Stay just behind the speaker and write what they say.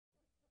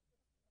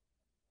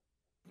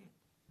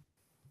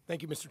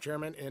Thank you, Mr.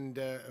 Chairman, and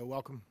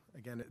welcome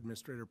again,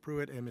 Administrator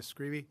Pruitt and Ms.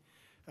 Screevy.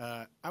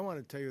 I want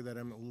to tell you that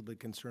I'm a little bit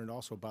concerned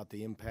also about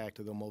the impact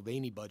of the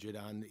Mulvaney budget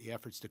on the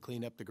efforts to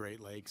clean up the Great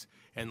Lakes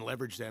and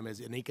leverage them as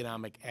an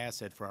economic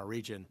asset for our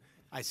region.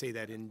 I say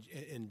that in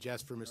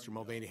jest for Mr.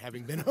 Mulvaney,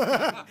 having been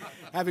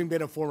having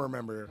been a former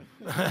member.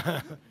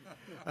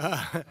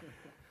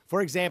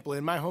 For example,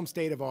 in my home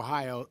state of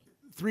Ohio,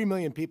 3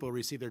 million people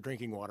receive their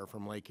drinking water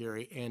from Lake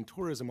Erie, and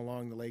tourism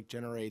along the lake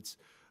generates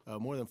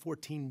more than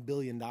 $14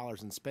 billion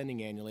in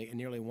spending annually and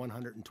nearly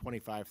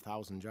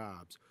 125,000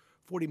 jobs.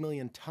 40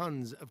 million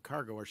tons of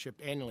cargo are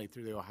shipped annually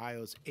through the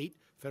Ohio's 8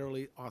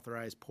 federally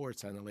authorized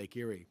ports on the Lake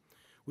Erie.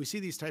 We see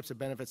these types of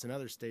benefits in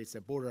other states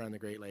that border on the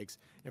Great Lakes,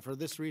 and for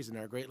this reason,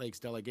 our Great Lakes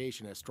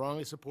delegation has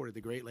strongly supported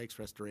the Great Lakes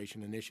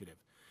Restoration Initiative.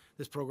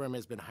 This program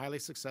has been highly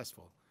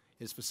successful.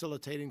 It is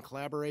facilitating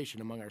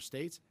collaboration among our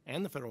states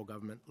and the federal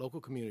government,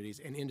 local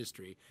communities, and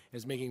industry, and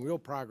is making real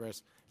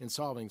progress in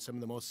solving some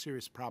of the most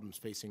serious problems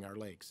facing our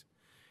lakes.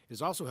 It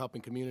is also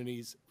helping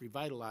communities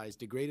revitalize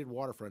degraded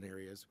waterfront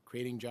areas,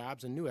 creating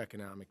jobs and new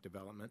economic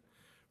development.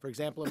 For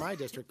example, in my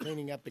district,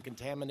 cleaning up the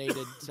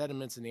contaminated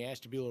sediments in the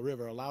Ashtabula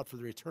River allowed for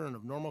the return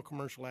of normal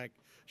commercial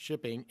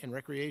shipping and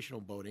recreational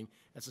boating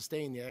and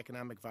sustained the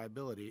economic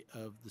viability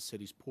of the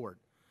city's port.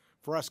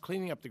 For us,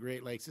 cleaning up the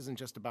Great Lakes isn't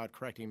just about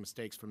correcting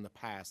mistakes from the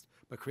past,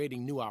 but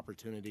creating new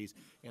opportunities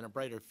and a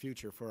brighter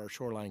future for our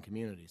shoreline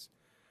communities.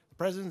 The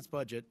President's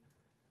budget,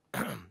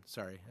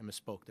 sorry, I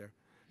misspoke there.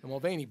 The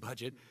Mulvaney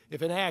budget,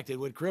 if enacted,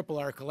 would cripple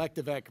our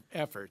collective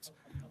efforts,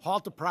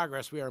 halt the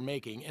progress we are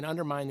making, and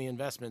undermine the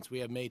investments we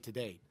have made to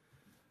date.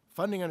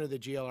 Funding under the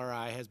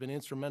GLRI has been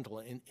instrumental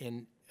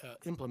in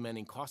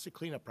implementing costly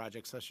cleanup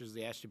projects such as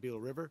the Ashtabula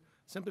River.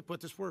 Simply put,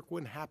 this work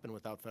wouldn't happen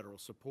without federal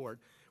support,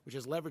 which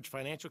has leveraged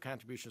financial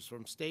contributions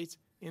from states,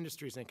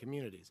 industries, and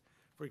communities.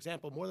 For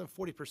example, more than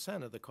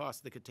 40% of the cost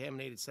of the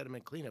contaminated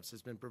sediment cleanups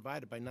has been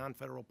provided by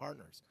non-federal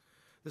partners.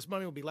 This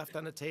money will be left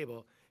on the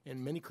table,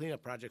 and many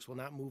cleanup projects will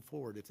not move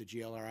forward if the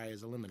GLRI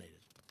is eliminated.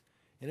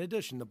 In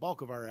addition, the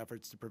bulk of our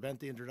efforts to prevent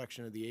the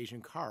introduction of the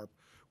Asian carp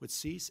would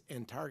cease,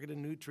 and targeted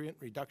nutrient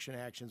reduction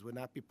actions would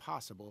not be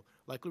possible,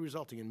 likely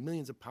resulting in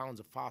millions of pounds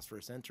of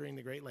phosphorus entering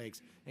the Great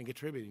Lakes and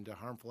contributing to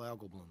harmful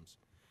algal blooms.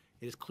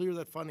 It is clear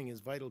that funding is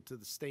vital to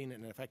sustain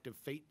an effective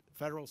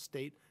federal,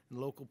 state, and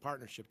local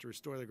partnership to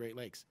restore the Great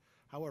Lakes.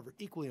 However,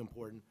 equally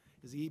important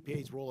is the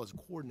EPA's role as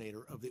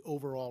coordinator of the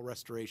overall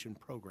restoration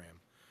program.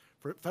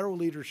 Federal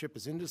leadership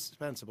is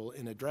indispensable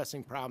in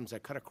addressing problems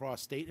that cut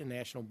across state and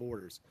national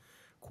borders,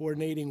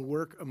 coordinating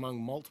work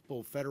among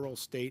multiple federal,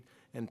 state,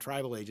 and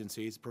tribal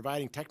agencies,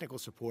 providing technical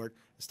support,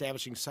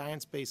 establishing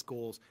science-based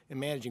goals, and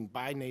managing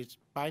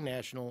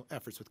binational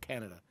efforts with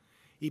Canada.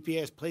 EPA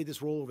has played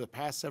this role over the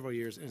past several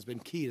years and has been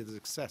key to the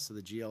success of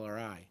the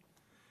GLRI.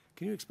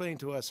 Can you explain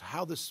to us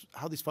how these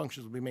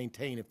functions will be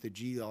maintained if the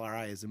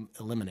GLRI is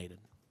eliminated?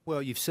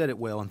 Well, you've said it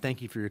well, and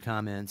thank you for your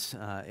comments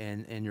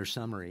and your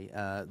summary.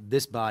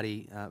 This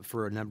body,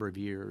 for a number of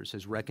years,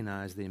 has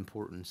recognized the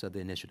importance of the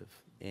initiative,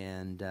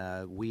 and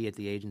we at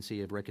the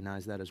agency have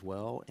recognized that as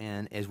well.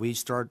 And as we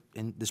start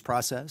in this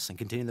process and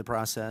continue the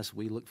process,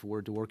 we look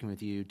forward to working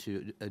with you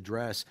to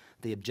address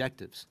the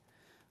objectives,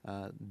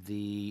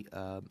 the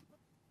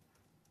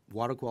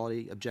water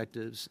quality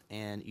objectives,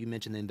 and you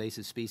mentioned the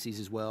invasive species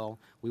as well.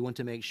 We want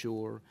to make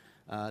sure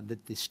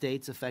that the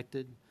states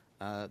affected,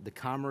 the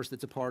commerce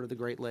that's a part of the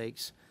Great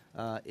Lakes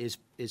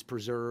is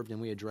preserved,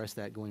 and we address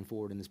that going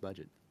forward in this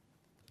budget.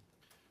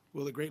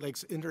 Will the Great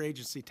Lakes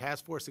Interagency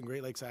Task Force and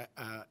Great Lakes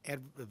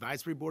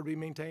Advisory Board be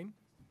maintained?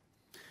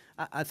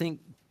 I think,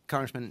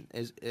 Congressman,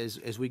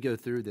 as we go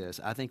through this,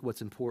 I think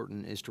what's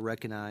important is to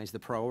recognize the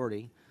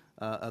priority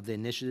of the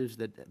initiatives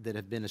that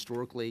have been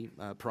historically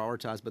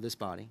prioritized by this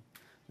body.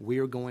 We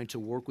are going to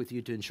work with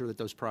you to ensure that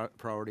those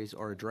priorities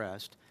are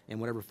addressed in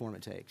whatever form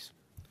it takes.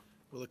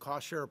 Will the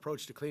cost-share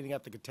approach to cleaning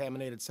up the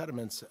contaminated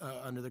sediments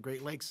under the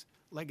Great Lakes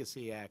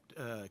Legacy Act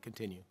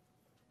continue?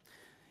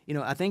 You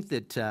know, I think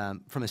that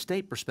from a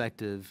state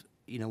perspective,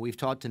 you know, we've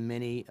talked to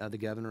many of the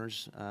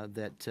governors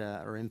that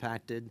are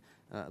impacted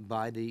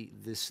by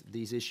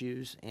these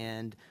issues,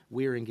 and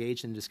we are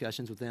engaged in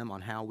discussions with them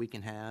on how we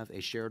can have a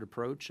shared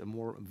approach, a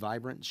more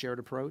vibrant shared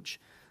approach.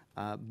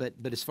 But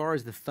as far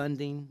as the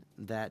funding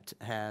that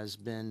has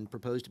been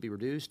proposed to be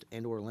reduced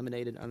and or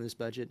eliminated under this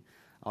budget,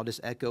 I'll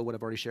just echo what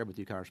I've already shared with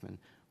you, Congressman.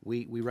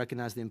 We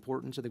recognize the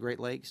importance of the Great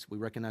Lakes. We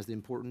recognize the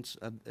importance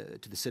of,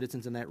 to the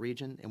citizens in that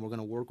region, and we're going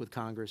to work with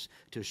Congress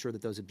to ensure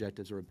that those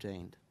objectives are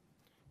obtained.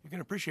 You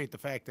can appreciate the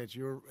fact that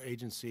your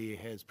agency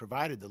has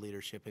provided the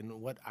leadership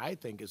in what I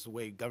think is the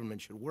way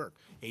government should work.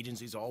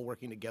 Agencies all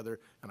working together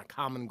on a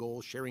common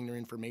goal, sharing their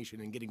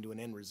information, and getting to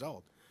an end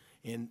result.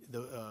 And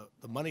the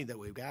money that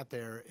we've got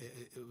there,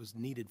 it was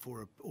needed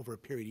for over a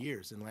period of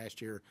years. And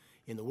last year,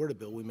 in the WRDA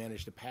bill, we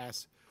managed to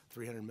pass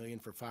 $300 million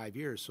for 5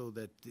 years, so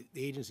that the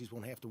agencies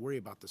won't have to worry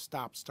about the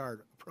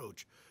stop-start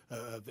approach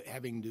of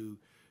having to,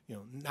 you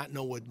know, not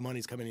know what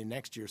money's coming in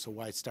next year. So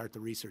why start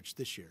the research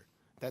this year?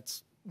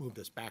 That's moved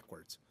us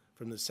backwards.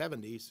 From the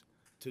 70s,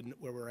 to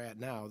where we're at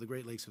now, the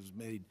Great Lakes has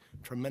made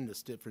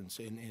tremendous difference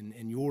in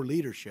your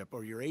leadership,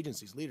 or your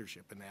agency's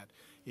leadership, and that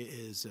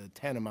is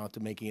tantamount to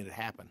making it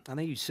happen. I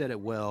think you said it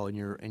well in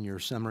your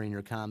summary and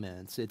your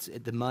comments. It's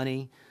the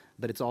money,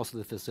 but it's also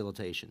the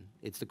facilitation.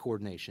 It's the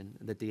coordination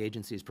that the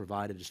agency has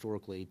provided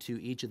historically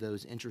to each of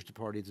those interested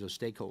parties, those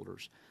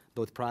stakeholders,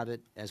 both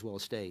private as well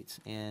as states.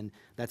 And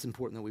that's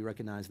important that we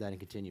recognize that and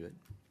continue it.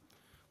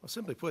 Well,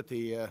 simply put,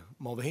 the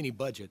Mulvaney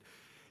budget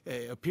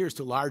appears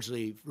to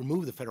largely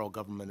remove the federal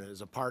government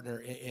as a partner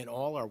in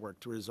all our work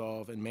to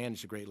resolve and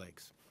manage the Great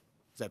Lakes.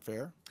 Is that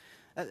fair?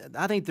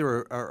 I think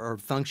there are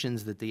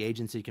functions that the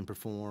agency can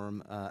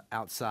perform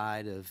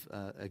outside of,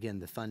 again,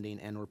 the funding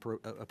and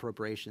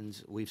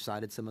appropriations. We've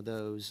cited some of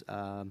those.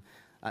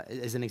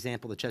 As an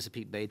example, the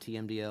Chesapeake Bay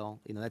TMDL,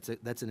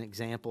 that's an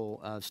example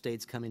of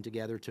states coming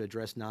together to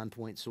address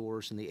non-point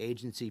source, and the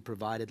agency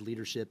provided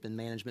leadership and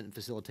management and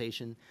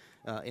facilitation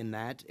in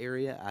that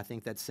area. I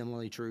think that's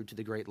similarly true to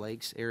the Great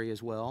Lakes area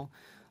as well.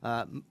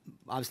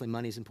 Obviously,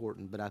 money is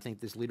important, but I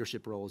think this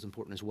leadership role is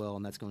important as well,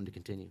 and that's going to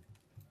continue.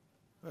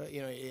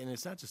 And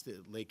it's not just the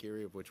lake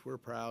area, of which we're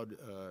proud.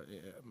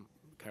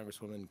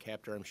 Congresswoman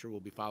Kaptur, I'm sure, will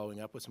be following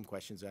up with some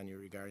questions on you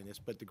regarding this,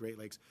 but the Great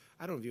Lakes,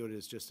 I don't view it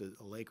as just a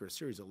lake or a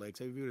series of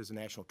lakes. I view it as a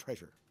national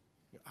treasure,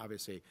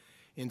 obviously.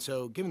 And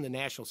so, given the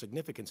national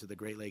significance of the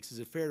Great Lakes, is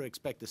it fair to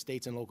expect the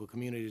states and local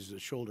communities to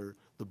shoulder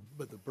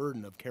the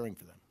burden of caring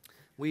for them?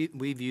 We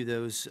view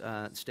those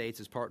states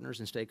as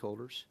partners and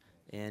stakeholders,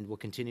 and we'll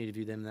continue to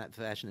view them in that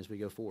fashion as we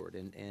go forward.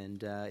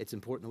 And it's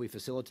important that we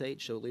facilitate,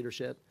 show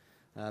leadership,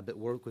 but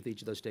work with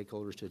each of those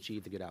stakeholders to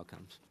achieve the good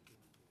outcomes.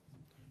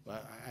 Well,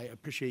 I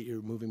appreciate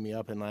you moving me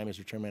up in line,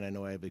 Mr. Chairman. I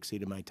know I have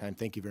exceeded my time.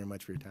 Thank you very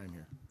much for your time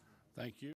here. Thank you.